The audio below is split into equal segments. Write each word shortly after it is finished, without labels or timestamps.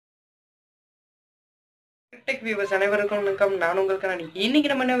CricTech viewers அனைவருக்கும் வணக்கம். நான் உங்களுக்கு இன்னைக்கு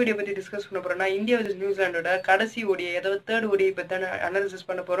நம்ம என்ன வீடியோ பத்தி டிஸ்கஸ் பண்ண போறோம்னா இந்தியா vs நியூசிலாண்டோட கடைசி ஓடிஐ அதாவது தேர்ட் ஓடிஐ பத்தி அனாலிசிஸ்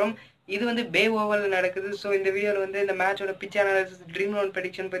பண்ண போறோம். இது வந்து பே ஓவர்ல நடக்குது. சோ இந்த வீடியோல வந்து இந்த மேட்சோட pitch analysis, dream round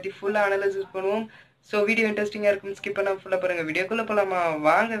prediction பத்தி ஃபுல்லா அனாலிசிஸ் பண்ணுவோம். சோ வீடியோ இன்ட்ரெஸ்டிங்கா இருக்கும். ஸ்கிப் பண்ணாம ஃபுல்லா பாருங்க. வீடியோக்குள்ள போலாமா?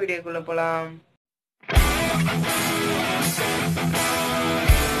 வாங்க வீடியோக்குள்ள போலாம்.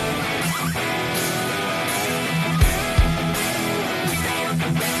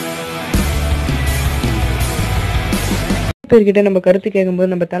 பேர்கிட்ட நம்ம கருத்து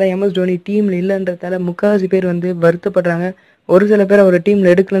கேட்கும்போது நம்ம தலை எம்எஸ் தோனி டீம்ல இல்லைன்றதால முக்காவாசி பேர் வந்து வருத்தப்படுறாங்க. ஒரு சில பேர் அவர்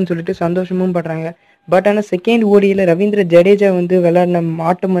டீம்ல எடுக்கலன்னு சொல்லிட்டு சந்தோஷமும் படுறாங்க. பட் ஆனால் செகண்ட் ஓடியில் ரவீந்திர ஜடேஜா வந்து விளையாடின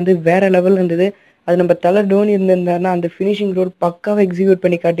ஆட்டம் வந்து வேற லெவல் இருந்தது. அது நம்ம தலை தோனி இருந்திருந்தாருன்னா அந்த ஃபினிஷிங் ரோல் பக்காவாக எக்ஸிக்யூட்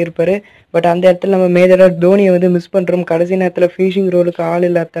பண்ணி காட்டியிருப்பாரு. பட் அந்த இடத்துல நம்ம மேஜராக தோனியை வந்து மிஸ் பண்ணுறோம். கடைசி நேரத்தில் ஃபினிஷிங் ரோலுக்கு ஆள்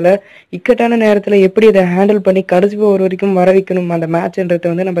இல்லாதால இக்கட்டான நேரத்தில் எப்படி அதை ஹேண்டில் பண்ணி கடைசி ஓவர் வரைக்கும் வர வைக்கணும் அந்த மேட்ச்ன்றதை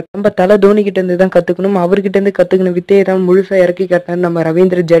வந்து நம்ம தலை தோனி கிட்ட இருந்து தான் கற்றுக்கணும். அவர்கிட்ட இருந்து கற்றுக்கணும் வித்தையை தான் முழுசாக இறக்கி காட்டினார் நம்ம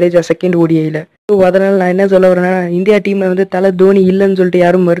ரவீந்திர ஜடேஜா செகண்ட் ஓடிஐயில். ஸோ அதனால நான் என்ன சொல்ல வரேன்னா, இந்தியா டீம்ல வந்து தலை தோனி இல்லைன்னு சொல்லிட்டு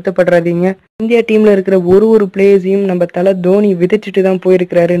யாரும் வருத்தப்படுறாதீங்க. இந்தியா டீம்ல இருக்கிற ஒரு பிளேயர்ஸையும் நம்ம தலை தோனி விதைச்சிட்டு தான்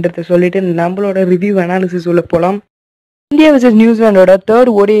போயிருக்கிறாருன்றத சொல்லிட்டு நம்மளோட ரிவ்யூ அனாலிசிஸ் உள்ள போலாம். India vs நியூசிலாண்டோட third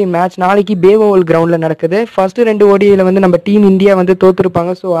ODI match நாளைக்கு பே ஓவல் கிரவுண்ட்ல நடக்குது. ஃபர்ஸ்ட் 2 ஓடிஐல வந்து நம்ம டீம் இந்தியா வந்து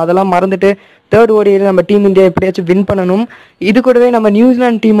தோத்துருப்பாங்க. ஸோ அதெல்லாம் மறந்துட்டு தேர்ட் ஓடிஐல நம்ம டீம் இந்தியா எப்படியாச்சும் வின் பண்ணணும். இது கூடவே நம்ம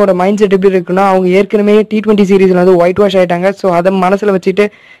நியூசிலாந்து டீமோட மைண்ட் செட் எப்படி இருக்குன்னா, அவங்க ஏற்கனவே T20 சீரீஸ்ல வந்து ஒயிட் வாஷ் ஆயிட்டாங்க. ஸோ அதை மனசுல வச்சுட்டு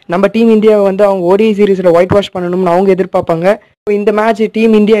நம்ம டீம் இந்தியாவை வந்து அவங்க ஓடிஐ சீரீஸ்ல ஒயிட் வாஷ் பண்ணணும்னு அவங்க எதிர்பார்ப்பாங்க. இந்த மேட்ச்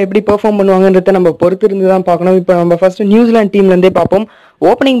டீம் இந்தியா எப்படி பெர்ஃபார்ம் பண்ணுவாங்கன்றத நம்ம பொறுத்து இருந்து தான் பார்க்கணும். இப்போ நம்ம ஃபர்ஸ்ட் நியூசிலாந்து டீம்ல இருந்தே பார்ப்போம்.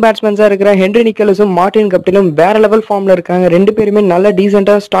 ஓப்பனிங் பேட்ஸ்மேன்ஸா இருக்கிற ஹென்ரி நிக்கலஸும் மார்டின் கப்டிலும் வேற லெவல் ஃபார்ம்ல இருக்காங்க. ரெண்டு பேருமே நல்ல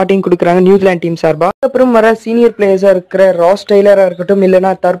டீசெண்டா ஸ்டார்டிங் கொடுக்குறாங்க நியூசிலாந்து டீம் சார்பா. அப்புறம் வர சீனியர் பிளேயர்ஸா இருக்கிற ராஸ் டெய்லரா இருக்கட்டும்,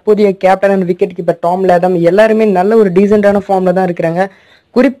 இல்லைன்னா தற்போதைய captain and wicket keeper Tom Latham எல்லாருமே நல்ல ஒரு டீசெண்டான ஃபார்ம்ல தான் இருக்கிறாங்க.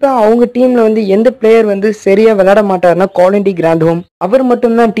 குறிப்பா அவங்க டீம்ல வந்து எந்த பிளேயர் வந்து சரியா விளையாட மாட்டாருன்னா காலின் கிராண்ட்ஹோம். அவர்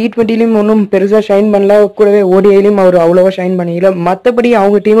மட்டும்தான் T20லயும் ஒன்றும் பெருசா ஷைன் பண்ணல, கூடவே ஓடிஐலையும் அவர் அவ்வளவா ஷைன் பண்ணல. மற்றபடி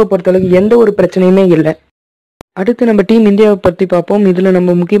அவங்க டீமை பொறுத்தளவுக்கு எந்த ஒரு பிரச்சனையுமே இல்லை. அடுத்து நம்ம டீம் இந்தியாவை பற்றி பார்ப்போம். இதில்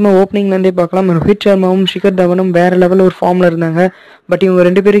நம்ம முக்கியமாக ஓப்பனிங்லேருந்தே பார்க்கலாம். ரோஹித் சர்மாவும் ஷிகர் தவனும் வேற லெவலில் ஒரு ஃபார்மில் இருந்தாங்க. பட் இவங்க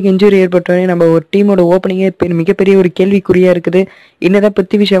 2 பேருக்கு இன்ஜுரி ஏற்பட்டோடனே நம்ம ஒரு டீமோட ஓப்பனிங்கே மிகப்பெரிய ஒரு கேள்விக்குறியாக இருக்குது. என்னதான்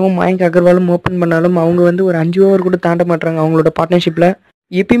பிருத்திவி ஷாவும் மயங்க் அகர்வாலும் ஓப்பன் பண்ணாலும் அவங்க வந்து ஒரு 5 ஓவர் கூட தாண்ட மாட்டாங்க அவங்களோட பார்ட்னர்ஷிப்பில்.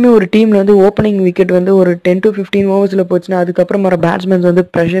 எப்பயுமே ஒரு டீமில் வந்து ஓப்பனிங் விக்கெட் வந்து ஒரு 10 to 15 ஓவர்ஸில் போச்சுன்னா அதுக்கப்புறம் வர பேட்ஸ்மேன்ஸ் வந்து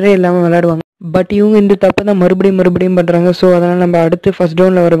ப்ரெஷரே இல்லாமல் விளையாடுவாங்க. பட் இவங்க இந்த தப்பு தான் மறுபடியும் பண்ணுறாங்க. ஸோ அதனால் நம்ம அடுத்து ஃபர்ஸ்ட்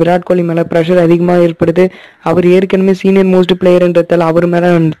டவுனில் வர விராட் கோலி மேலே ப்ரெஷர் அதிகமாக ஏற்படுது. அவர் ஏற்கனவே சீனியர் மோஸ்ட் பிளேயர்ன்றதால அவர் மேலே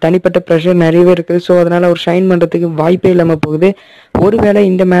தனிப்பட்ட ப்ரெஷர் நிறையவே இருக்குது. ஸோ அதனால் அவர் ஷைன் பண்ணுறதுக்கு வாய்ப்பே இல்லாமல் போகுது. ஒருவேளை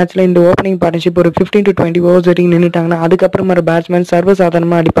இந்த மேட்ச்சில் இந்த ஓப்பனிங் பார்ட்னர்ஷிப் ஒரு 15 to 20 ஓவர்ஸ் வரைக்கும் நின்றுட்டாங்கன்னா அதுக்கப்புறம் வர பேட்ஸ்மேன்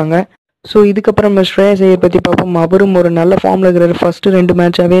சர்வசாதாரணமாக அடிப்பாங்க. ஸோ இதுக்கப்புறம் நம்ம ஸ்ரேயஸ் ஐயர் பற்றி பார்ப்போம். அவரும் ஒரு நல்ல ஃபார்மில் இருக்கிறாரு. ஃபர்ஸ்ட் 2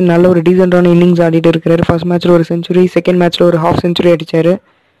 மேட்சாகவே நல்ல ஒரு டீசெண்டான இன்னிங்ஸ் ஆடிட்டு இருக்கிறாரு. ஃபர்ஸ்ட் மேட்ச்சில் ஒரு செஞ்சுரி, செகண்ட் மேட்ச்சில் ஒரு ஹாஃப் செஞ்சுரி அடிச்சாரு.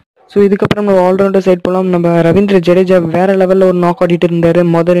 ஸோ இதுக்கப்புறம் நம்ம ஆல்ரவுண்டர் சைட் போகலாம். நம்ம ரவீந்திர ஜடேஜா வேற லெவலில் ஒரு நாக் ஆடிட்டு இருந்தாரு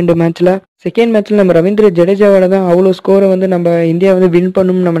மொதல் 2 மேட்ச்சில். செகண்ட் மேட்ச்சில் நம்ம ரவீந்திர ஜடேஜாவோட தான் அவ்வளோ ஸ்கோரை வந்து நம்ம இந்தியா வந்து வின்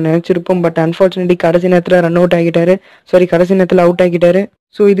பண்ணணும்னு நம்ம நினைச்சிருப்போம். பட் அன்ஃபார்ச்சுனேட்லி கடைசி நேரத்தில் கடைசி நேரத்தில் அவுட் ஆகிட்டாரு.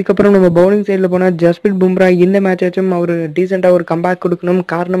 ஸோ இதுக்கப்புறம் நம்ம பவுலிங் சைடில் போனால் ஜஸ்பிரித் பும்ரா இந்த மேட்சாச்சும் அவர் டீசெண்டாக ஒரு கம்பேக் கொடுக்கணும்.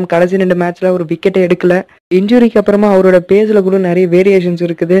 காரணம் கடைசி 2 மேட்ச்சில் ஒரு விக்கெட்டை எடுக்கல. இன்ஜுரிக்கு அப்புறமா அவரோட பேஸில் கூட நிறைய வேரியேஷன்ஸ்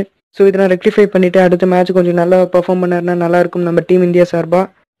இருக்குது. ஸோ இதெல்லாம் ரெக்டிஃபை பண்ணிட்டு அடுத்த மேட்ச் கொஞ்சம் நல்லா பெர்ஃபார்ம் பண்ணாருன்னா நல்லா இருக்கும் நம்ம டீம் இந்தியா சார்பா.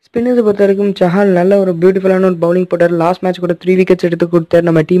 ஸ்பின்னர்ஸை பொறுத்த வரைக்கும் சஹால் நல்ல ஒரு பியூட்டிஃபுல்லான ஒரு பவுலிங் போட்டார். லாஸ்ட் மேட்ச் கூட 3 விக்கெட்ஸ் எடுத்து கொடுத்தார்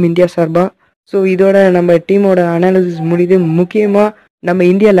நம்ம டீம் இந்தியா சார்பா. ஸோ இதோட நம்ம டீமோட அனாலிசிஸ் முடியுது. முக்கியமாக நம்ம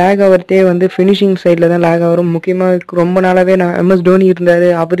இந்தியா லேக் ஆகிறதே வந்து ஃபினிஷிங் சைடில் தான் லேக் ஆகிறோம். முக்கியமாக ரொம்ப நாளாகவே நான் எம்எஸ் தோனி இருந்தார்,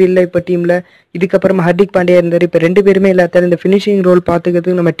 அவர் இல்லை இப்போ டீமில். இதுக்கப்புறமா ஹர்திக் பாண்டியா இருந்தார். இப்போ 2 பேருமே இல்லாத இந்த ஃபினிஷிங் ரோல்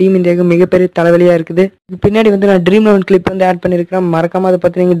பார்த்துக்கிறதுக்கு நம்ம டீம் இந்தியாவுக்கு மிகப்பெரிய தலைவலியாக இருக்குது. பின்னாடி வந்து நான் ட்ரீம் லெவன் கிளிப் வந்து ஆட் பண்ணியிருக்கிறேன். மறக்காம அதை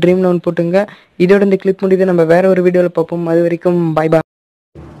பார்த்து நீங்கள் ட்ரீம் லெவன் போட்டுங்க. இதோட இந்த கிளிப் முடியுது. நம்ம வேற ஒரு வீடியோவில் பார்ப்போம். அது வரைக்கும் பை பாய்.